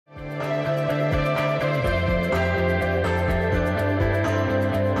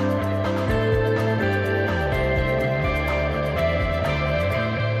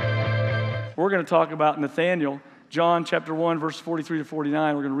going to talk about Nathanael. John chapter 1, verse 43 to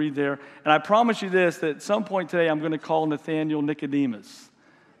 49, we're going to read there. And I promise you this, that at some point today, I'm going to call Nathanael Nicodemus.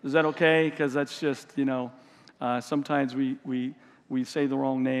 Is that okay? Because that's just, sometimes we say the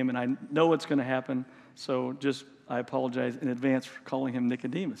wrong name, and I know it's going to happen. So I apologize in advance for calling him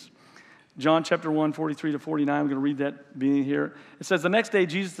Nicodemus. John chapter 1, 43 to 49, I'm going to read that being here. It says, the next day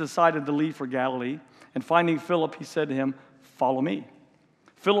Jesus decided to leave for Galilee, and finding Philip, he said to him, follow me.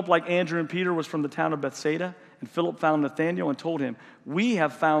 Philip, like Andrew and Peter, was from the town of Bethsaida, and Philip found Nathanael and told him, we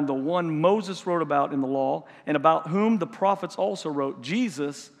have found the one Moses wrote about in the law, and about whom the prophets also wrote,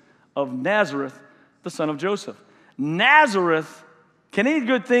 Jesus of Nazareth, the son of Joseph. Nazareth? Can any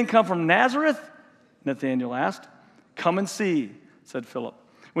good thing come from Nazareth? Nathanael asked. Come and see, said Philip.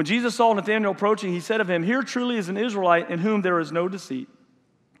 When Jesus saw Nathanael approaching, he said of him, here truly is an Israelite in whom there is no deceit.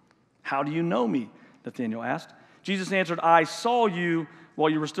 How do you know me? Nathanael asked. Jesus answered, I saw you while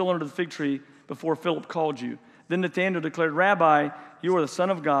you were still under the fig tree before Philip called you. Then Nathanael declared, Rabbi, you are the Son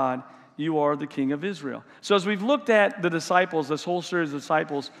of God. You are the King of Israel. So as we've looked at the disciples, this whole series of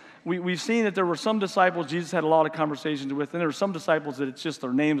disciples, we've seen that there were some disciples Jesus had a lot of conversations with, and there were some disciples that it's just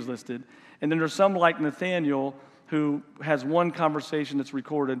their names listed. And then there's some like Nathanael who has one conversation that's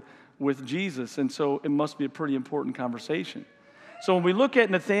recorded with Jesus. And so it must be a pretty important conversation. So when we look at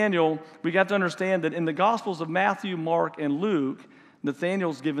Nathanael, we got to understand that in the Gospels of Matthew, Mark, and Luke,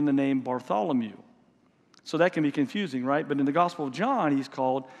 Nathanael's given the name Bartholomew. So that can be confusing, right? But in the Gospel of John, he's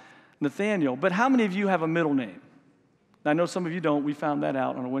called Nathanael. But how many of you have a middle name? I know some of you don't. We found that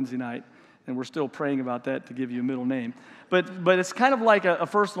out on a Wednesday night, and we're still praying about that to give you a middle name. But it's kind of like a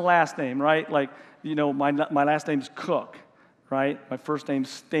first and last name, right? Like, my last name's Cook, right? My first name's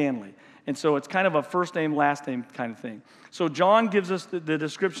Stanley. And so it's kind of a first name, last name kind of thing. So John gives us the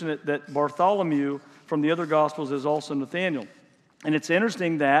description that Bartholomew from the other Gospels is also Nathanael. And it's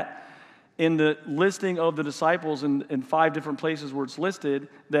interesting that in the listing of the disciples in 5 different places where it's listed,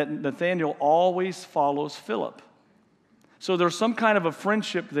 that Nathanael always follows Philip. So there's some kind of a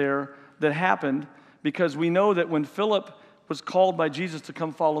friendship there that happened, because we know that when Philip was called by Jesus to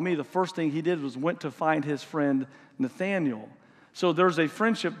come follow me, the first thing he did was went to find his friend Nathanael. So there's a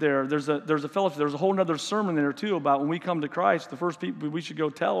friendship there. There's a fellowship. There's a whole other sermon there too about when we come to Christ, the first people we should go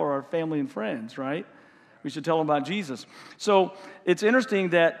tell are our family and friends, right? We should tell them about Jesus. So it's interesting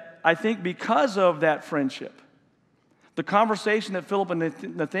that I think because of that friendship, the conversation that Philip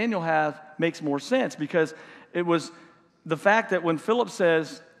and Nathanael have makes more sense, because it was the fact that when Philip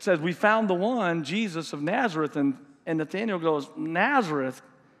says we found the one, Jesus of Nazareth, and Nathanael goes, Nazareth?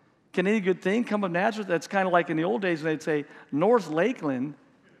 Can any good thing come of Nazareth? That's kind of like in the old days when they'd say, North Lakeland.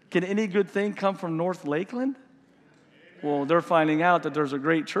 Can any good thing come from North Lakeland? Well, they're finding out that there's a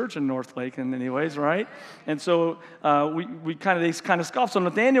great church in North Lakeland anyways, right? And so they kind of scoffed. So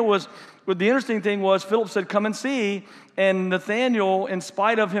Nathanael the interesting thing was Philip said, come and see. And Nathanael, in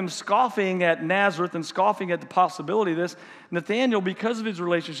spite of him scoffing at Nazareth and scoffing at the possibility of this, Nathanael, because of his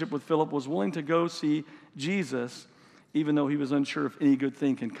relationship with Philip, was willing to go see Jesus, even though he was unsure if any good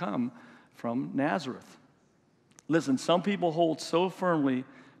thing can come from Nazareth. Listen, some people hold so firmly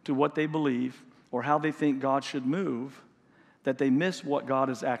to what they believe or how they think God should move that they miss what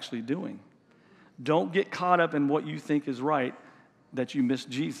God is actually doing. Don't get caught up in what you think is right that you miss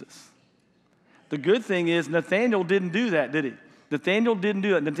Jesus. The good thing is Nathanael didn't do that, did he? Nathanael didn't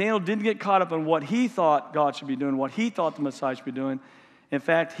do it. Nathanael didn't get caught up in what he thought God should be doing, what he thought the Messiah should be doing. In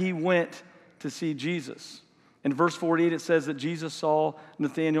fact, he went to see Jesus. In verse 48, it says that Jesus saw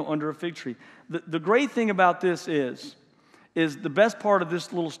Nathanael under a fig tree. The great thing about this is the best part of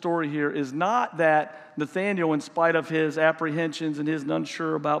this little story here is not that Nathanael, in spite of his apprehensions and his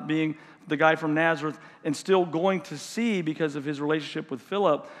unsure about being the guy from Nazareth and still going to see because of his relationship with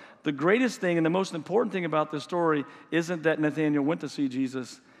Philip, the greatest thing and the most important thing about this story isn't that Nathanael went to see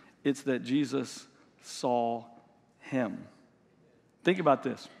Jesus, it's that Jesus saw him. Think about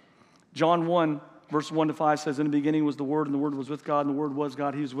this. John 1, verse 1 to 5 says, in the beginning was the Word, and the Word was with God, and the Word was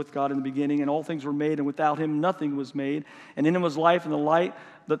God. He was with God in the beginning, and all things were made, and without him nothing was made. And in him was life, and the light,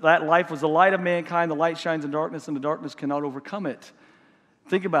 that life was the light of mankind. The light shines in darkness, and the darkness cannot overcome it.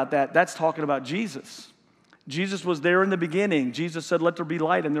 Think about that. That's talking about Jesus. Jesus was there in the beginning. Jesus said, let there be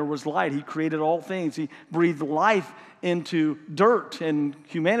light, and there was light. He created all things. He breathed life into dirt, and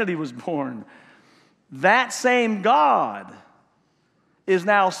humanity was born. That same God is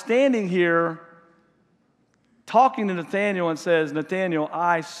now standing here talking to Nathanael and says, Nathanael,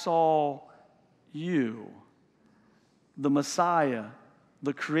 I saw you. The Messiah,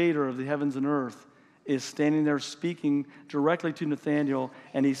 the creator of the heavens and earth, is standing there speaking directly to Nathanael,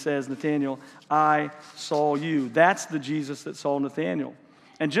 and he says, Nathanael, I saw you. That's the Jesus that saw Nathanael.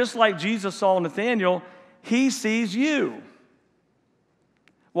 And just like Jesus saw Nathanael, he sees you.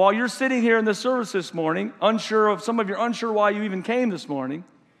 While you're sitting here in the service this morning, some of you are unsure why you even came this morning.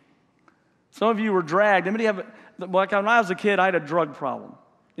 Some of you were dragged. Like when I was a kid, I had a drug problem.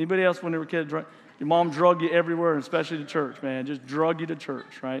 Anybody else when they were kids? Your mom drug you everywhere, especially to church, man. Just drug you to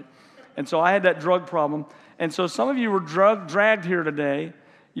church, right? And so I had that drug problem. And so some of you were dragged here today.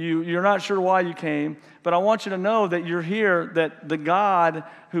 You're not sure why you came, but I want you to know that you're here, that the God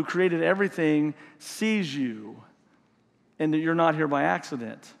who created everything sees you, and that you're not here by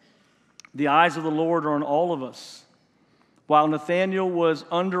accident. The eyes of the Lord are on all of us. While Nathanael was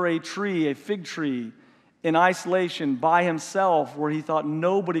under a tree, a fig tree, in isolation by himself, where he thought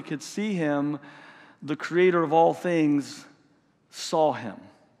nobody could see him, the creator of all things saw him.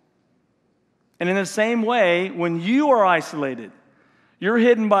 And in the same way, when you are isolated, you're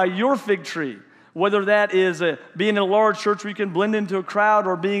hidden by your fig tree, whether that is being in a large church where you can blend into a crowd,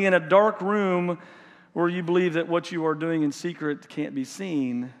 or being in a dark room where you believe that what you are doing in secret can't be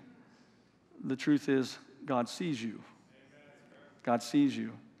seen. The truth is, God sees you. God sees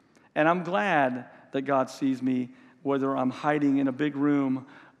you. And I'm glad that God sees me, whether I'm hiding in a big room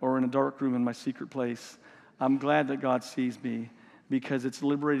or in a dark room in my secret place. I'm glad that God sees me, because it's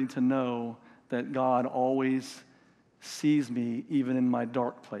liberating to know that God always sees me even in my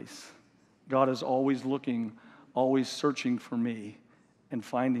dark place. God is always looking, always searching for me and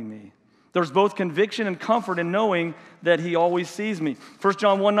finding me. There's both conviction and comfort in knowing that he always sees me. 1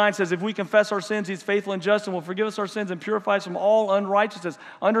 John 1:9 says, if we confess our sins, he's faithful and just and will forgive us our sins and purify us from all unrighteousness.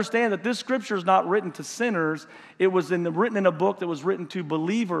 Understand that this scripture is not written to sinners. It was written in a book that was written to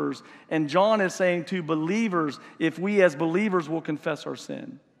believers. And John is saying to believers, if we as believers will confess our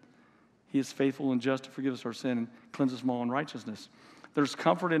sin, he is faithful and just to forgive us our sin and cleanse us from all unrighteousness. There's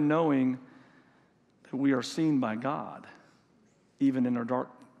comfort in knowing that we are seen by God, even in our dark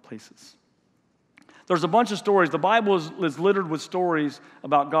places. There's a bunch of stories. The Bible is littered with stories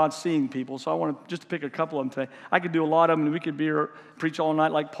about God seeing people, so I want to just pick a couple of them today. I could do a lot of them, and we could preach all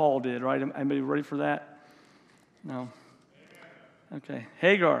night like Paul did, right? Anybody ready for that? No? Okay.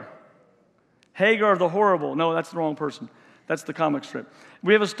 Hagar the horrible. No, that's the wrong person. That's the comic strip.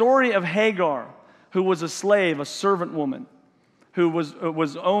 We have a story of Hagar, who was a slave, a servant woman, who was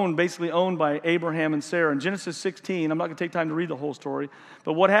basically owned by Abraham and Sarah. In Genesis 16, I'm not going to take time to read the whole story,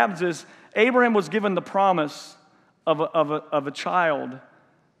 but what happens is Abraham was given the promise of a child,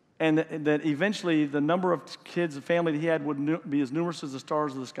 and that eventually the number of kids, the family that he had, would be as numerous as the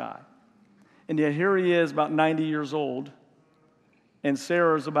stars of the sky. And yet here he is, about 90 years old, and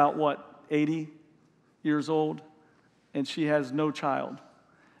Sarah is about, 80 years old, and she has no child.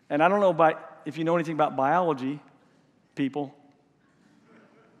 And I don't know if you know anything about biology, people,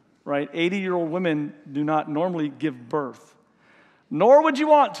 right? 80-year-old women do not normally give birth, nor would you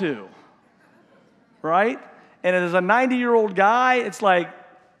want to, right? And as a 90-year-old guy, it's like,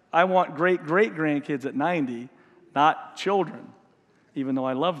 I want great-great-grandkids at 90, not children, even though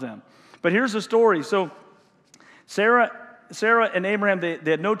I love them. But here's the story. So Sarah and Abraham, they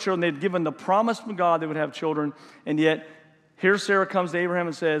had no children. They'd given the promise from God they would have children, and yet here Sarah comes to Abraham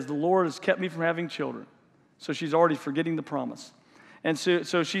and says, the Lord has kept me from having children. So she's already forgetting the promise. And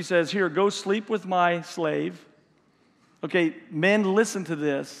so she says, here, go sleep with my slave. Okay, men, listen to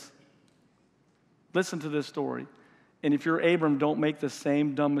this. Listen to this story. And if you're Abram, don't make the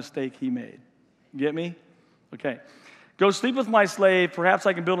same dumb mistake he made. Get me? Okay. Go sleep with my slave. Perhaps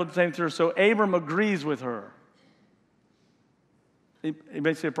I can build up the same to her. So Abram agrees with her.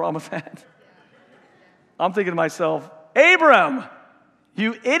 Anybody see a problem with that? I'm thinking to myself, Abram,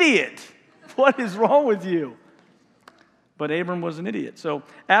 you idiot. What is wrong with you? But Abram was an idiot. So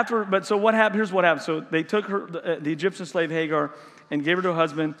what happened? Here's what happened. So they took her, the Egyptian slave Hagar, and gave her to a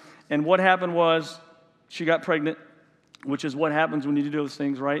husband. And what happened was she got pregnant, which is what happens when you do those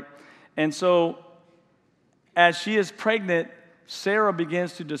things, right? And so as she is pregnant, Sarah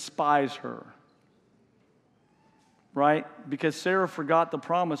begins to despise her, right? Because Sarah forgot the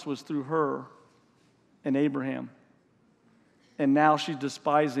promise was through her and Abraham. And now she's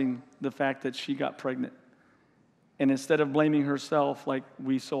despising the fact that she got pregnant. And instead of blaming herself like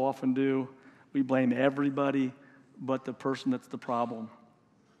we so often do, we blame everybody but the person that's the problem.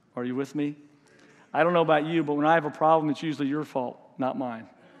 Are you with me? I don't know about you, but when I have a problem, it's usually your fault, not mine.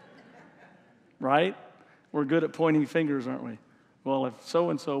 Right? We're good at pointing fingers, aren't we? Well, if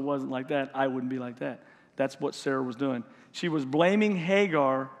so-and-so wasn't like that, I wouldn't be like that. That's what Sarah was doing. She was blaming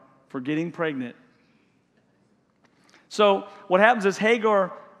Hagar for getting pregnant. So what happens is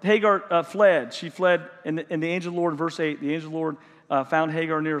Hagar fled. She fled, and the angel of the Lord, verse 8, the angel of the Lord found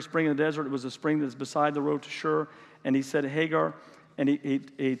Hagar near a spring in the desert. It was a spring that's beside the road to Shur. And he said to Hagar, and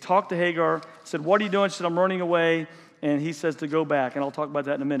he talked to Hagar, said, what are you doing? She said, I'm running away. And he says to go back, and I'll talk about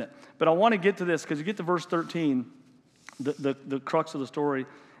that in a minute. But I want to get to this, because you get to verse 13, the crux of the story,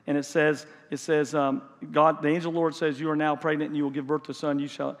 and it says, God, the angel of the Lord says, you are now pregnant, and you will give birth to a son.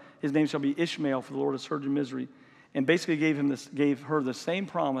 His name shall be Ishmael, for the Lord has heard your misery. And basically gave her the same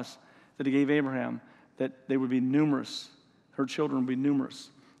promise that he gave Abraham, that they would be numerous. Her children would be numerous.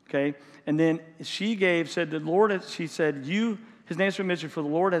 Okay? And then she said, the Lord, she said, his name shall be misery, for the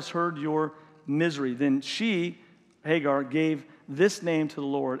Lord has heard your misery. Then Hagar gave this name to the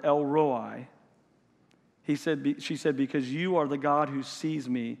Lord, El Roi. She said, because you are the God who sees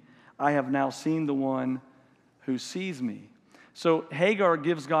me, I have now seen the one who sees me. So Hagar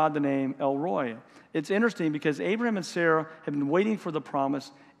gives God the name El Roi. It's interesting because Abraham and Sarah have been waiting for the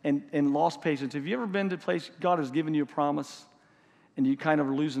promise and lost patience. Have you ever been to a place God has given you a promise and you kind of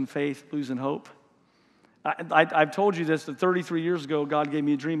are losing faith, losing hope? I've told you this, that 33 years ago, God gave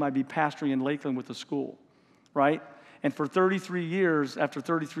me a dream I'd be pastoring in Lakeland with a school, right? And for 33 years, after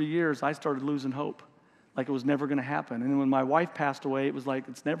 33 years, I started losing hope, like it was never going to happen. And when my wife passed away, it was like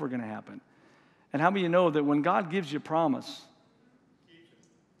it's never going to happen. And how many of you know that when God gives you a promise,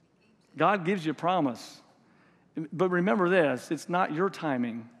 God gives you a promise. But remember this, it's not your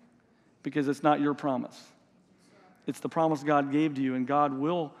timing because it's not your promise. It's the promise God gave to you, and God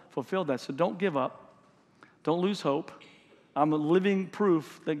will fulfill that. So don't give up. Don't lose hope. I'm a living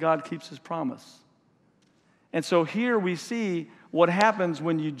proof that God keeps his promise. And so here we see what happens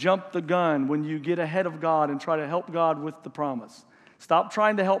when you jump the gun, when you get ahead of God and try to help God with the promise. Stop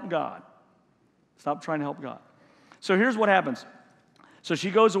trying to help God. Stop trying to help God. So here's what happens. So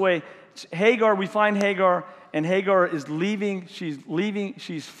she goes away. Hagar, we find Hagar, and Hagar is leaving. She's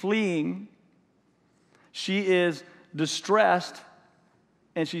fleeing. She is distressed,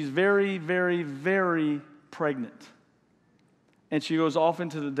 and she's very, very, very pregnant. And she goes off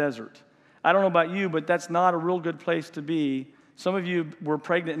into the desert. I don't know about you, but that's not a real good place to be. Some of you were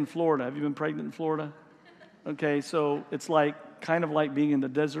pregnant in Florida. Have you been pregnant in Florida? Okay, so it's kind of like being in the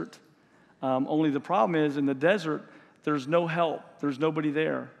desert. Only the problem is in the desert, there's no help. There's nobody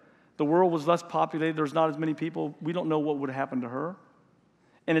there. The world was less populated. There's not as many people. We don't know what would happen to her.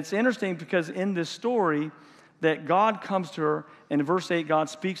 And it's interesting because in this story that God comes to her, and in verse 8, God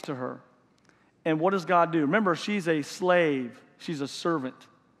speaks to her. And what does God do? Remember, she's a slave. She's a servant.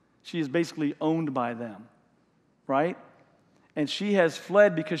 She is basically owned by them, right? And she has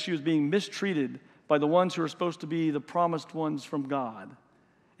fled because she was being mistreated by the ones who are supposed to be the promised ones from God.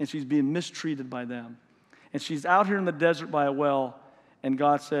 And she's being mistreated by them. And she's out here in the desert by a well, and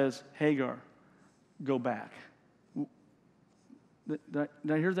God says, Hagar, go back. Did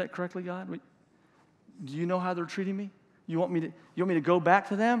I hear that correctly, God? Do you know how they're treating me? You want me to go back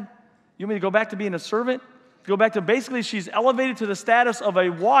to them? You want me to go back to being a servant? Go back to basically she's elevated to the status of a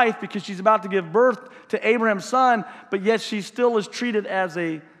wife because she's about to give birth to Abraham's son, but yet she still is treated as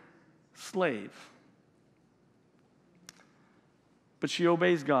a slave. But she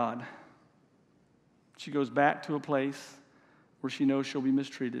obeys God. She goes back to a place where she knows she'll be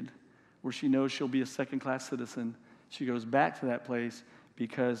mistreated, where she knows she'll be a second-class citizen. She goes back to that place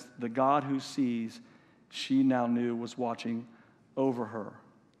because the God who sees, she now knew was watching over her.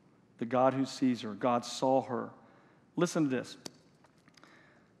 The God who sees her. God saw her. Listen to this,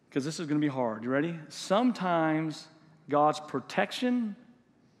 because this is going to be hard. You ready? Sometimes God's protection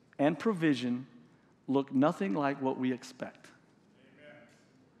and provision look nothing like what we expect. Amen.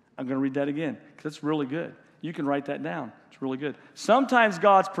 I'm going to read that again, because it's really good. You can write that down. It's really good. Sometimes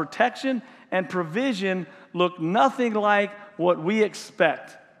God's protection and provision look nothing like what we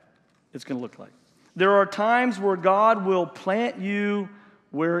expect it's going to look like. There are times where God will plant you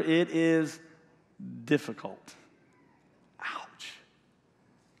where it is difficult. Ouch.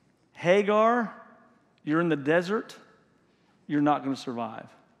 Hagar, you're in the desert, you're not going to survive.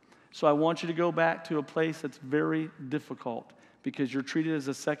 So I want you to go back to a place that's very difficult because you're treated as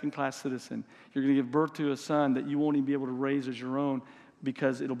a second-class citizen. You're going to give birth to a son that you won't even be able to raise as your own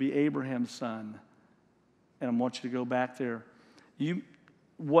because it'll be Abraham's son. And I want you to go back there.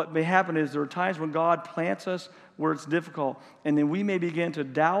 What may happen is there are times when God plants us where it's difficult, and then we may begin to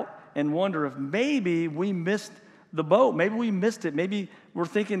doubt and wonder if maybe we missed the boat. Maybe we missed it. Maybe we're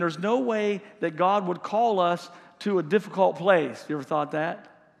thinking there's no way that God would call us to a difficult place. You ever thought that?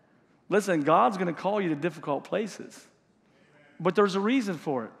 Listen, God's going to call you to difficult places, but there's a reason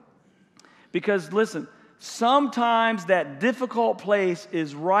for it. Because, listen, sometimes that difficult place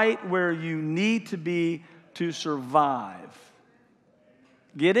is right where you need to be to survive.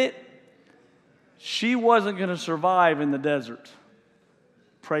 Get it? She wasn't going to survive in the desert,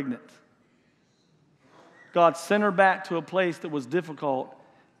 pregnant. God sent her back to a place that was difficult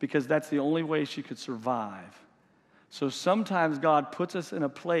because that's the only way she could survive. So sometimes God puts us in a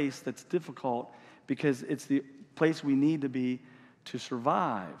place that's difficult because it's the place we need to be to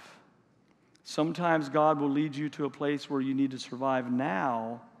survive. Sometimes God will lead you to a place where you need to survive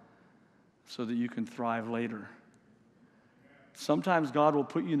now so that you can thrive later. Sometimes God will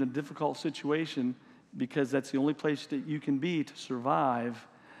put you in a difficult situation because that's the only place that you can be to survive.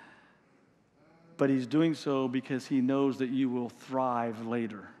 But He's doing so because He knows that you will thrive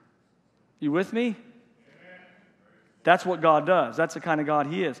later. You with me? That's what God does. That's the kind of God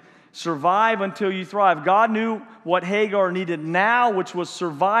He is. Survive until you thrive. God knew what Hagar needed now, which was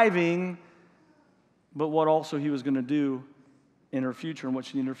surviving, but what also He was going to do in her future and what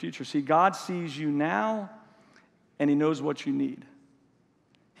she needed in her future. See, God sees you now, and He knows what you need.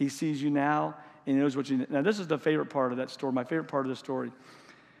 He sees you now, and He knows what you need. Now, this is the favorite part of that story, my favorite part of the story.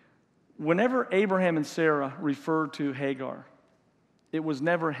 Whenever Abraham and Sarah referred to Hagar, it was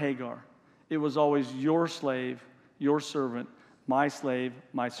never Hagar. It was always your slave, your servant, my slave,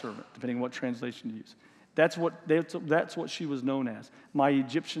 my servant, depending on what translation you use. That's what she was known as. My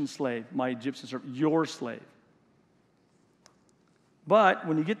Egyptian slave, my Egyptian servant, your slave. But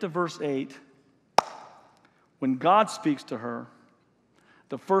when you get to verse 8, when God speaks to her,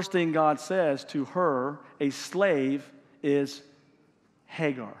 the first thing God says to her, a slave, is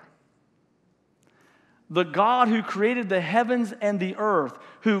Hagar. The God who created the heavens and the earth,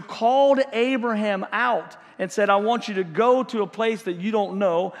 who called Abraham out and said, I want you to go to a place that you don't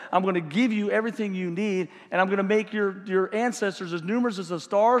know. I'm going to give you everything you need, and I'm going to make your ancestors as numerous as the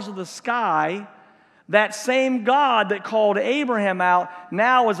stars of the sky. That same God that called Abraham out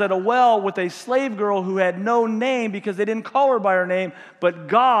now is at a well with a slave girl who had no name because they didn't call her by her name, but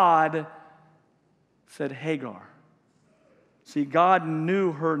God said Hagar. See, God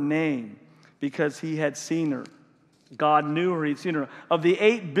knew her name because He had seen her. God knew her, He'd seen her. Of the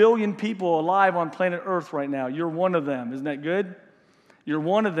 8 billion people alive on planet Earth right now, you're one of them. Isn't that good? You're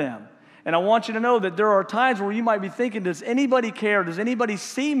one of them. And I want you to know that there are times where you might be thinking, does anybody care? Does anybody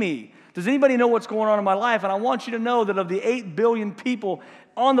see me? Does anybody know what's going on in my life? And I want you to know that of the 8 billion people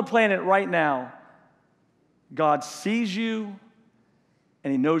on the planet right now, God sees you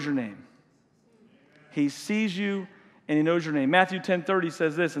and He knows your name. He sees you and He knows your name. Matthew 10:30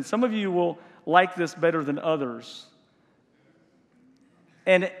 says this, and some of you will like this better than others.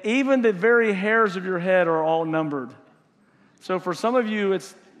 And even the very hairs of your head are all numbered. So for some of you,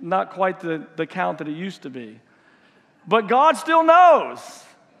 it's not quite the count that it used to be. But God still knows.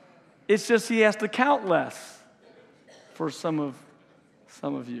 It's just He has to count less for some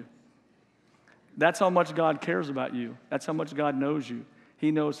of you. That's how much God cares about you. That's how much God knows you.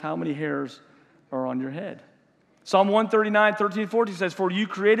 He knows how many hairs are on your head. Psalm 139, 13, 14 says, for you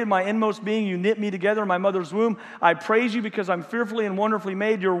created my inmost being, you knit me together in my mother's womb. I praise you because I'm fearfully and wonderfully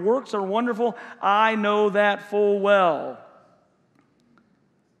made. Your works are wonderful. I know that full well.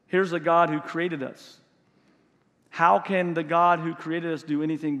 Here's a God who created us. How can the God who created us do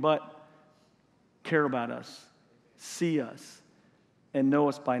anything but care about us, see us, and know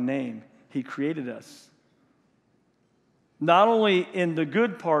us by name? He created us. Not only in the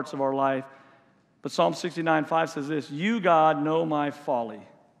good parts of our life, but Psalm 69:5 says this, you, God, know my folly.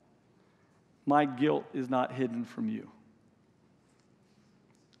 My guilt is not hidden from you.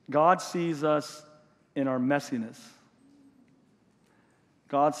 God sees us in our messiness.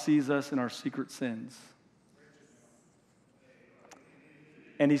 God sees us in our secret sins.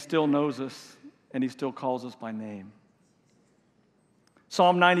 And He still knows us, and He still calls us by name.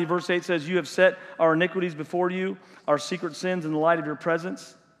 Psalm 90, verse 8 says, you have set our iniquities before you, our secret sins in the light of your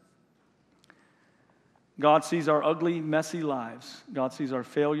presence. God sees our ugly, messy lives. God sees our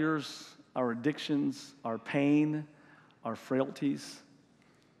failures, our addictions, our pain, our frailties,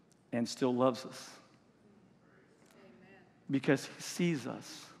 and still loves us. Amen. Because He sees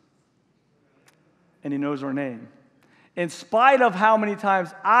us, and He knows our name. In spite of how many times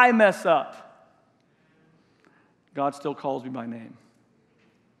I mess up, God still calls me by name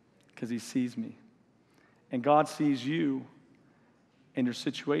because He sees me. And God sees you and your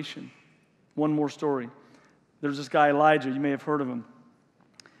situation. One more story. There's this guy, Elijah. You may have heard of him.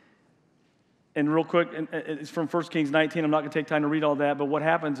 And real quick, it's from 1 Kings 19. I'm not going to take time to read all that, but what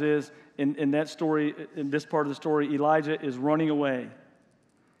happens is, in that story, in this part of the story, Elijah is running away.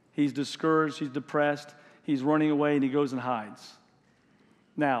 He's discouraged, he's depressed, he's running away, and he goes and hides.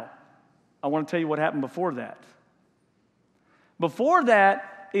 Now, I want to tell you what happened before that. Before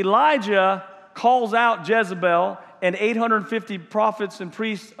that, Elijah calls out Jezebel and 850 prophets and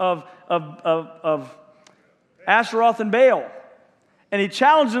priests of Asheroth and Baal. And he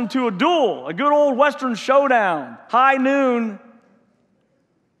challenged them to a duel, a good old Western showdown, high noon.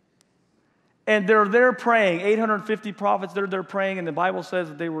 And they're there praying, 850 prophets, they're there praying, and the Bible says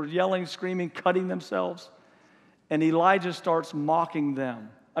that they were yelling, screaming, cutting themselves. And Elijah starts mocking them.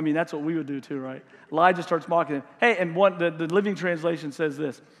 I mean, that's what we would do too, right? Elijah starts mocking them. Hey, and the Living Translation says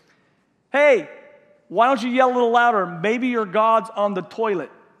this. Hey, why don't you yell a little louder? Maybe your God's on the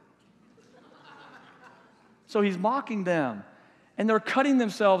toilet. So he's mocking them. And they're cutting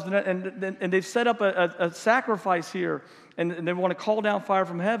themselves, and they've set up a sacrifice here, and they want to call down fire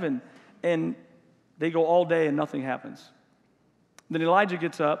from heaven. And they go all day and nothing happens. Then Elijah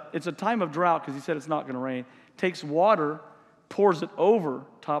gets up. It's a time of drought because he said it's not going to rain. Takes water, pours it over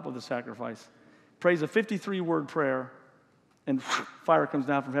top of the sacrifice, prays a 53-word prayer, and fire comes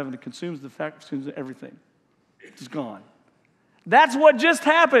down from heaven and consumes everything. It's gone. That's what just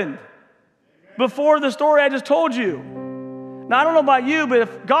happened before the story I just told you. Now, I don't know about you, but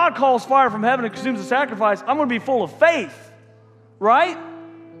if God calls fire from heaven and consumes the sacrifice, I'm going to be full of faith, right?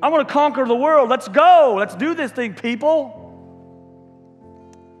 I want to conquer the world. Let's go. Let's do this thing, people.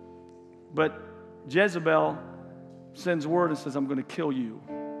 But Jezebel sends word and says, I'm going to kill you.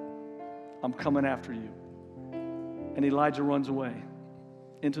 I'm coming after you. And Elijah runs away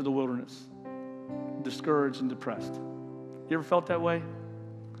into the wilderness, discouraged and depressed. You ever felt that way?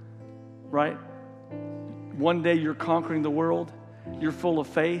 Right? One day you're conquering the world. You're full of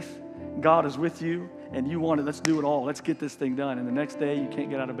faith. God is with you. And you want it, let's do it all. Let's get this thing done. And the next day, you can't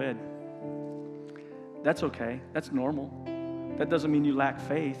get out of bed. That's okay. That's normal. That doesn't mean you lack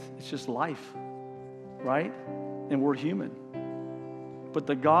faith. It's just life, right? And we're human. But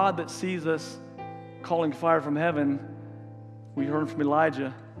the God that sees us calling fire from heaven, we heard from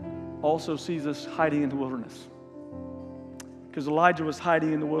Elijah, also sees us hiding in the wilderness. Because Elijah was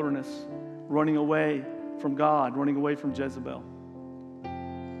hiding in the wilderness, running away from God, running away from Jezebel.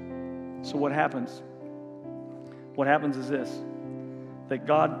 So what happens? What happens is this, that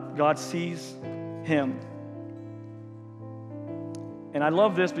God sees him. And I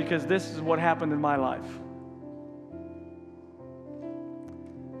love this because this is what happened in my life.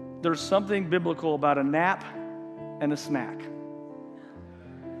 There's something biblical about a nap and a snack.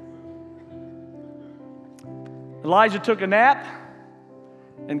 Elijah took a nap,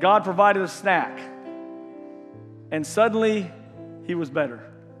 and God provided a snack. And suddenly, he was better.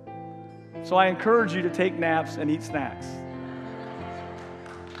 So I encourage you to take naps and eat snacks.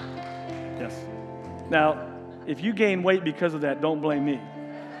 Yes. Now, if you gain weight because of that, don't blame me.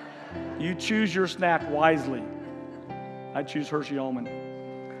 You choose your snack wisely. I choose Hershey almond.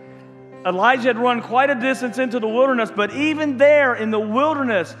 Elijah had run quite a distance into the wilderness, but even there in the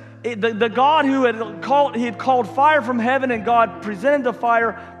wilderness, the God who had called fire from heaven, and God presented the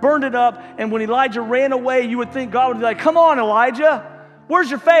fire, burned it up, and when Elijah ran away, you would think God would be like, come on, Elijah, where's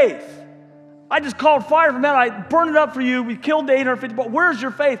your faith? I just called fire from heaven. I burned it up for you. We killed the 850. But where's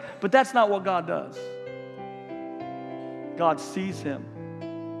your faith? But that's not what God does. God sees him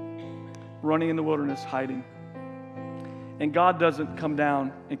running in the wilderness, hiding. And God doesn't come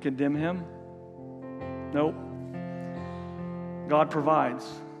down and condemn him. Nope. God provides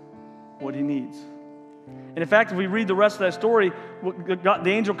what he needs. And in fact, if we read the rest of that story, the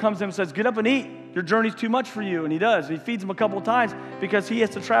angel comes to him and says, get up and eat. Your journey's too much for you. And he does. He feeds him a couple of times because he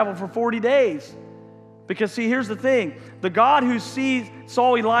has to travel for 40 days. Because see, here's the thing. The God who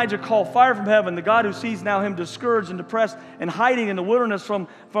saw Elijah call fire from heaven, the God who sees now him discouraged and depressed and hiding in the wilderness from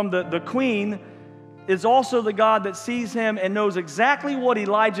the queen, is also the God that sees him and knows exactly what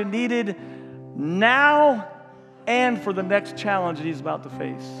Elijah needed now and for the next challenge that he's about to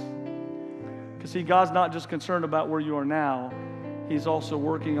face. Because see, God's not just concerned about where you are now. He's also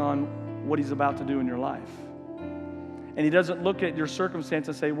working on what he's about to do in your life. And he doesn't look at your circumstance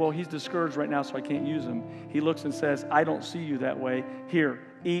and say, well, he's discouraged right now, so I can't use him. He looks and says, I don't see you that way. Here,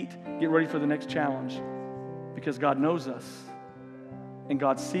 eat, get ready for the next challenge. Because God knows us and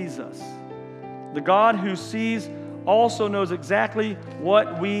God sees us. The God who sees also knows exactly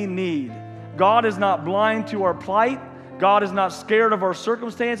what we need. God is not blind to our plight. God is not scared of our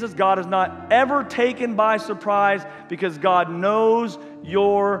circumstances. God is not ever taken by surprise because God knows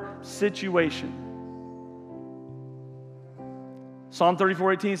your situation. Psalm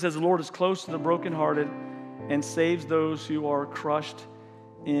 34:18 says, the Lord is close to the brokenhearted and saves those who are crushed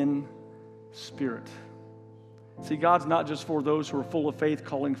in spirit. See, God's not just for those who are full of faith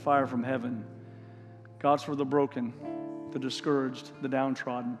calling fire from heaven. God's for the broken, the discouraged, the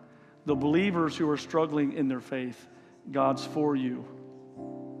downtrodden, the believers who are struggling in their faith. God's for you.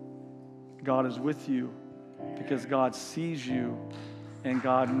 God is with you because God sees you and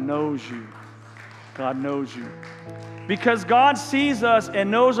God knows you. God knows you. Because God sees us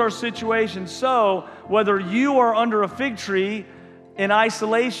and knows our situation. So whether you are under a fig tree in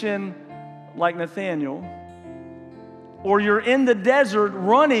isolation like Nathanael, or you're in the desert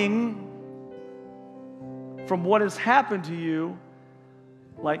running from what has happened to you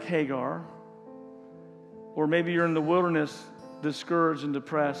like Hagar, or maybe you're in the wilderness discouraged and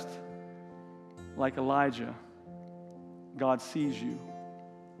depressed like Elijah, God sees you.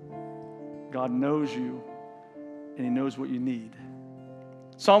 God knows you, and He knows what you need.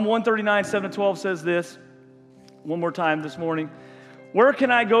 Psalm 139, 7-12 says this, one more time this morning. Where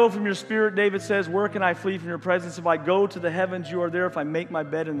can I go from your spirit? David says, where can I flee from your presence? If I go to the heavens, you are there. If I make my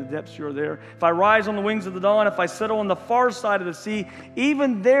bed in the depths, you are there. If I rise on the wings of the dawn, if I settle on the far side of the sea,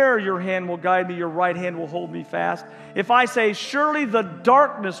 even there your hand will guide me, your right hand will hold me fast. If I say, surely the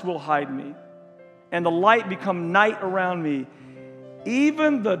darkness will hide me, and the light become night around me,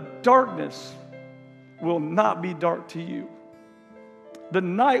 even the darkness will not be dark to you. The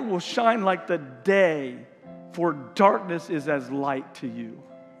night will shine like the day, for darkness is as light to you.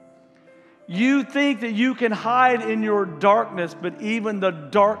 You think that you can hide in your darkness, but even the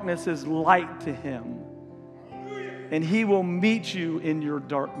darkness is light to Him. And He will meet you in your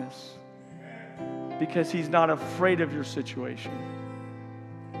darkness because He's not afraid of your situation.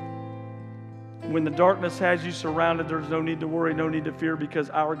 When the darkness has you surrounded, there's no need to worry, no need to fear, because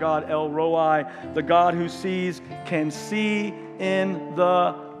our God, El Roi, the God who sees, can see in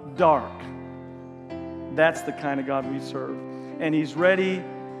the dark. That's the kind of God we serve. And He's ready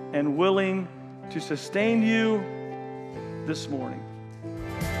and willing to sustain you this morning.